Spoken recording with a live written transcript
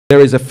There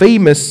is a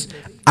famous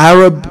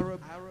Arab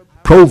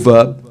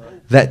proverb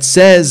that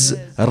says,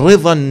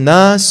 رِضَى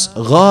النَّاسِ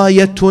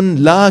غَايَةٌ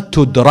لَا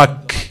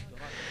تُدْرَكْ.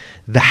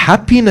 The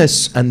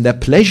happiness and the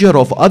pleasure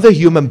of other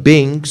human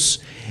beings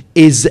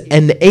is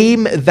an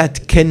aim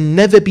that can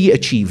never be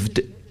achieved.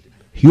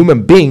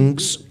 Human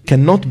beings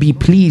cannot be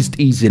pleased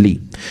easily.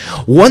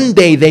 One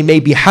day they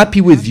may be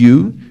happy with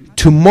you,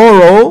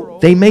 tomorrow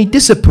they may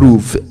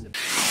disapprove.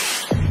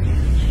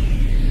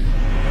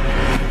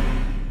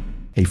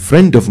 A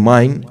friend of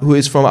mine who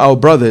is from our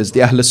brothers,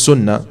 the Ahl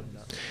Sunnah,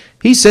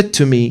 he said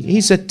to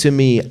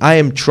me, I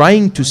am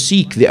trying to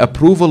seek the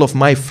approval of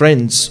my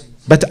friends,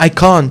 but I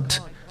can't.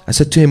 I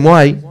said to him,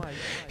 why?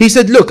 He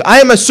said, look, I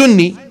am a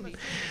Sunni,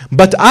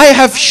 but I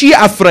have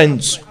Shia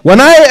friends.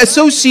 When I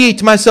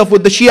associate myself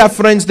with the Shia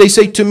friends, they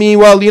say to me,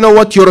 well, you know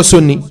what, you're a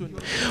Sunni.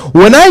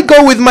 When I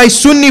go with my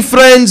Sunni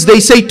friends, they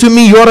say to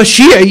me, you're a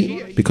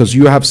Shi'i, because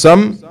you have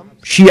some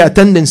Shia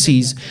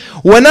tendencies.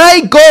 When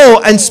I go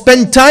and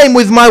spend time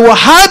with my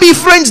Wahhabi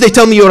friends, they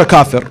tell me you're a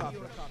kafir.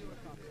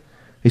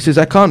 He says,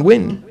 I can't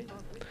win.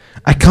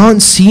 I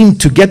can't seem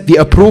to get the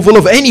approval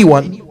of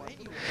anyone.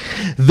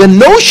 The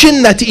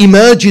notion that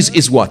emerges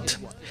is what?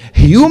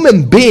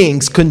 Human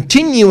beings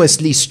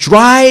continuously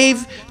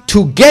strive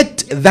to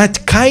get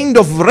that kind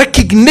of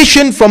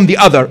recognition from the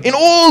other in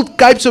all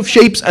types of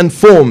shapes and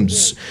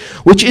forms,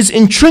 which is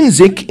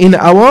intrinsic in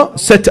our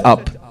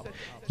setup.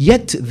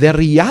 Yet the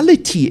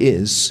reality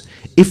is,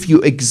 if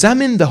you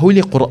examine the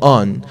Holy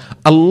Quran,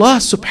 Allah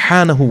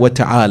subhanahu wa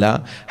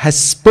ta'ala has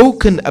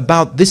spoken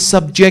about this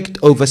subject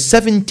over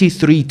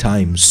 73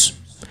 times.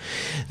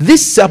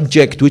 This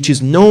subject, which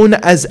is known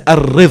as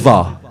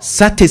ar-ridha,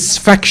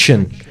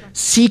 satisfaction,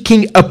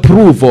 seeking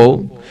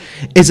approval,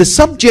 is a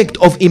subject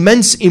of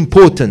immense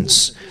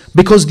importance,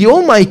 because the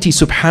Almighty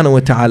subhanahu wa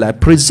ta'ala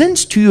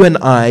presents to you and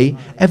I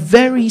a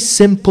very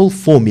simple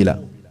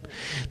formula.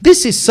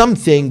 This is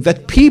something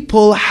that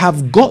people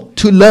have got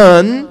to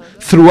learn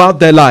throughout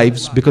their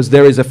lives, because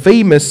there is a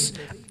famous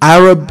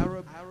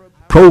Arab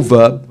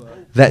proverb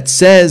that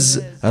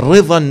says,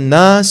 رِضَى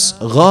النَّاسِ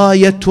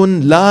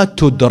غَايَةٌ لَا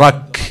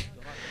تُدْرَكْ.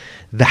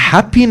 The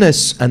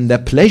happiness and the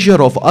pleasure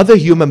of other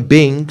human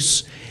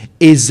beings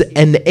is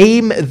an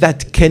aim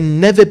that can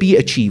never be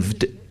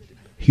achieved.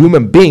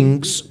 Human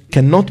beings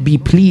cannot be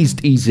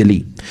pleased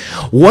easily.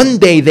 One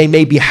day they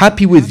may be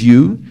happy with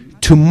you,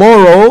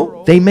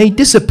 tomorrow they may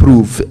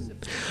disapprove.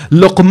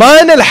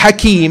 Luqman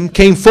al-Hakim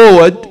came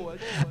forward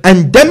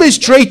and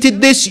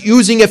demonstrated this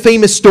using a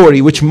famous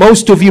story, which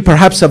most of you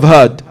perhaps have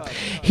heard.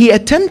 He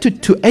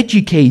attempted to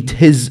educate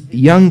his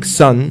young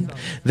son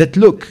that,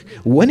 look,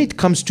 when it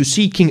comes to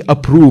seeking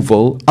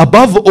approval,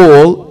 above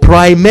all,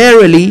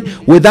 primarily,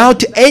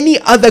 without any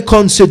other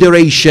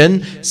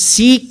consideration,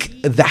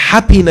 seek the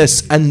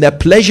happiness and the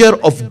pleasure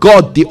of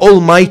God, the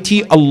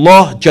Almighty,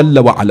 Allah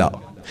Jalla wa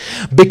Ala.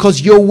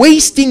 Because you're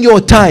wasting your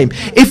time.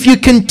 If you're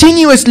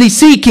continuously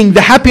seeking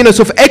the happiness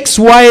of X,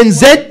 Y, and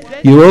Z,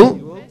 you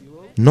will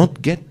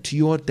not get to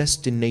your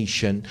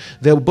destination.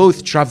 They're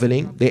both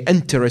traveling. They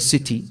enter a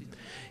city.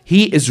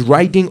 He is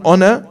riding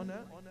on a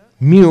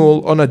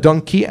mule, on a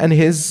donkey, and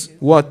his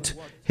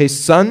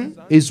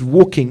son is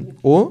walking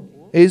or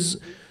is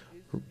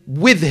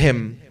with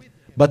him,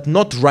 but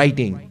not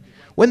riding.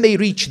 When they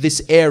reach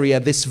this area,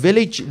 this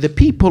village, the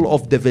people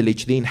of the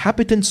village, the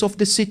inhabitants of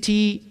the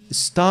city,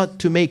 start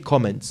to make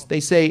comments. They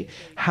say,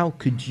 how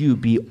could you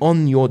be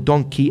on your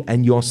donkey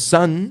and your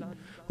son,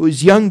 who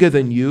is younger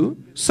than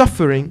you,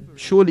 suffering?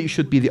 Surely it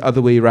should be the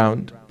other way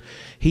around.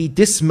 He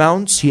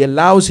dismounts, he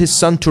allows his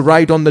son to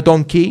ride on the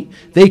donkey.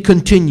 They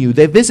continue,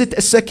 they visit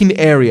a second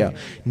area.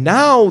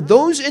 Now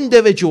those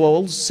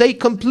individuals say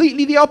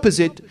completely the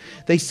opposite.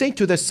 They say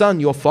to the son,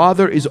 your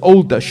father is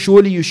older,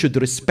 surely you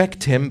should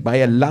respect him by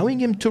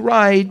allowing him to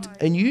ride,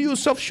 and you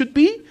yourself should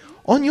be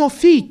on your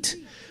feet.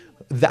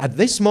 At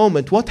this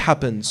moment, what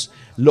happens?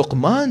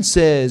 Luqman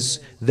says,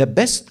 the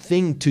best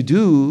thing to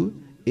do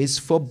is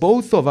for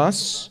both of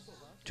us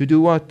to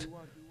do what?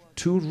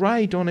 To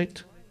ride on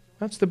it.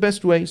 That's the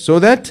best way, so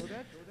that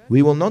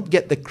we will not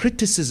get the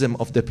criticism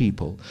of the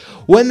people.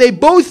 When they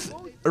both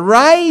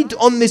ride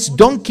on this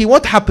donkey,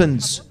 what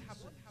happens?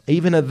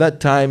 Even at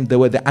that time, there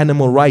were the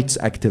animal rights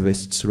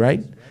activists,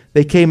 right?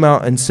 They came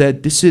out and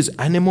said, this is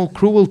animal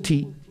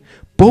cruelty.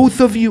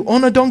 Both of you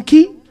on a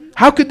donkey?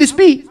 How could this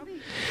be?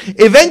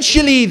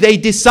 Eventually, they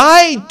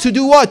decide to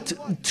do what?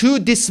 To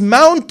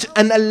dismount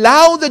and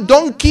allow the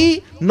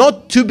donkey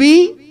not to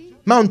be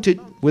mounted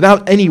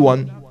without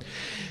anyone.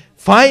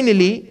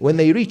 Finally, when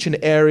they reach an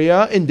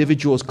area,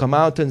 individuals come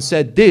out and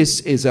said, this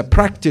is a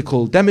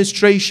practical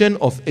demonstration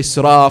of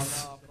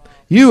israf.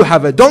 You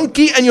have a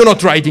donkey and you're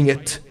not riding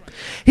it.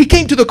 He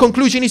came to the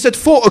conclusion, he said,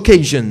 4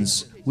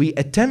 occasions. We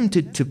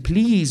attempted to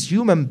please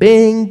human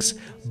beings,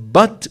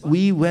 but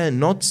we were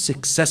not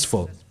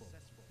successful.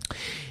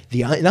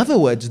 In other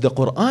words, the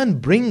Quran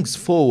brings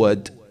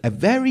forward a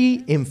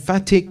very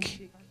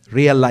emphatic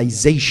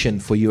realization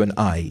for you and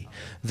I.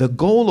 The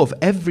goal of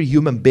every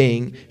human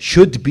being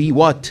should be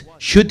what?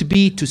 Should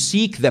be to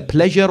seek the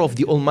pleasure of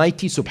the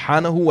Almighty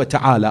subhanahu wa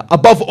ta'ala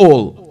above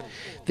all.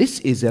 This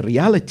is a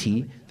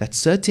reality that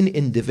certain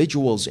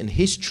individuals in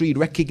history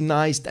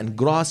recognized and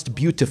grasped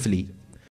beautifully.